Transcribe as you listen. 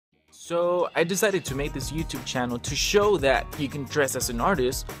So I decided to make this YouTube channel to show that you can dress as an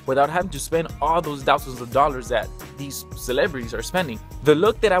artist without having to spend all those thousands of dollars that these celebrities are spending. The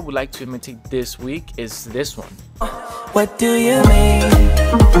look that I would like to imitate this week is this one. What do you mean?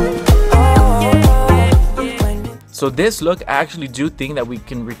 So this look, I actually do think that we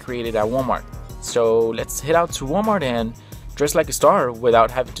can recreate it at Walmart. So let's head out to Walmart and dress like a star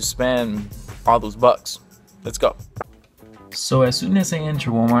without having to spend all those bucks. Let's go. So as soon as I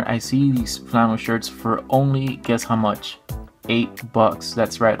enter Walmart, I see these flannel shirts for only, guess how much? $8.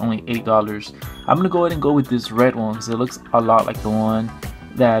 That's right, only $8. I'm gonna go ahead and go with this red one because it looks a lot like the one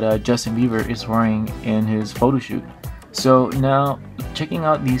that Justin Bieber is wearing in his photo shoot. So now checking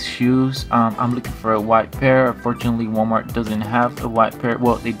out these shoes, I'm looking for a white pair. Unfortunately, Walmart doesn't have a white pair.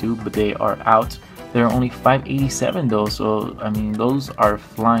 Well, they do, but they are out. They're only $5.87 though, so I mean those are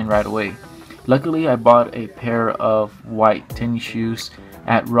flying right away. Luckily, I bought a pair of white tennis shoes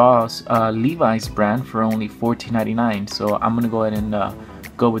at Ross, Levi's brand, for only $14.99. So I'm gonna go ahead and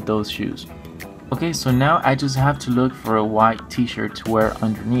go with those shoes. Okay, so now I just have to look for a white t-shirt to wear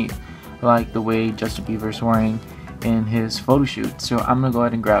underneath, like the way Justin Bieber's wearing in his photo shoot. So I'm gonna go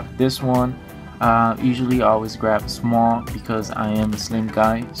ahead and grab this one. Usually I always grab small because I am a slim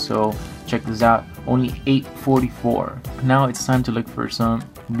guy. So check this out, only $8.44. Now it's time to look for some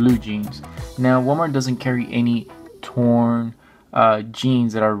blue jeans. Now Walmart doesn't carry any torn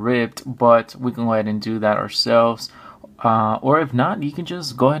jeans that are ripped, but we can go ahead and do that ourselves. Or if not, you can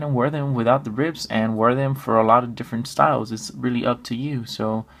just go ahead and wear them without the rips and wear them for a lot of different styles. It's really up to you.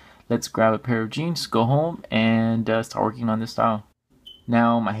 So let's grab a pair of jeans, go home, and start working on this style.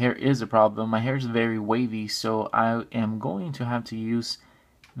 Now my hair is a problem. My hair is very wavy, so I am going to have to use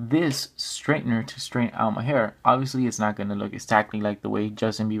this straightener to straighten out my hair. Obviously it's not going to look exactly like the way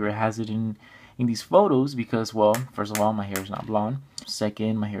Justin Bieber has it in these photos because, well, first of all, my hair is not blonde.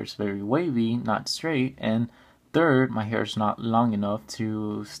 Second, my hair is very wavy, not straight. And third, my hair is not long enough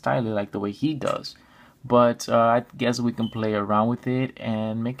to style it like the way he does. But I guess we can play around with it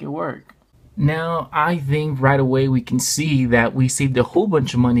and make it work. Now, I think right away we can see that we saved a whole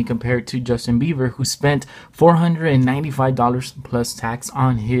bunch of money compared to Justin Bieber, who spent $495 plus tax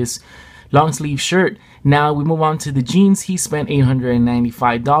on his long sleeve shirt. Now we move on to the jeans. He spent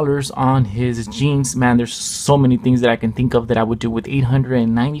 $895 on his jeans. Man, there's so many things that I can think of that I would do with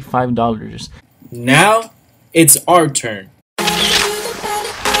 $895. Now it's our turn.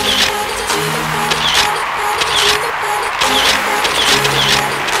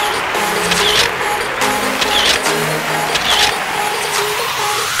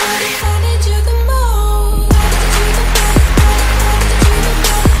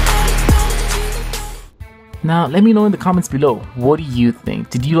 Now, let me know in the comments below, what do you think?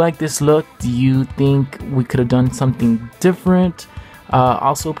 Did you like this look? Do you think we could have done something different?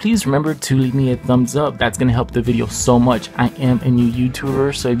 Also, please remember to leave me a thumbs up. That's going to help the video so much. I am a new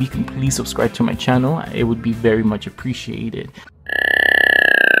YouTuber, so if you can please subscribe to my channel, it would be very much appreciated.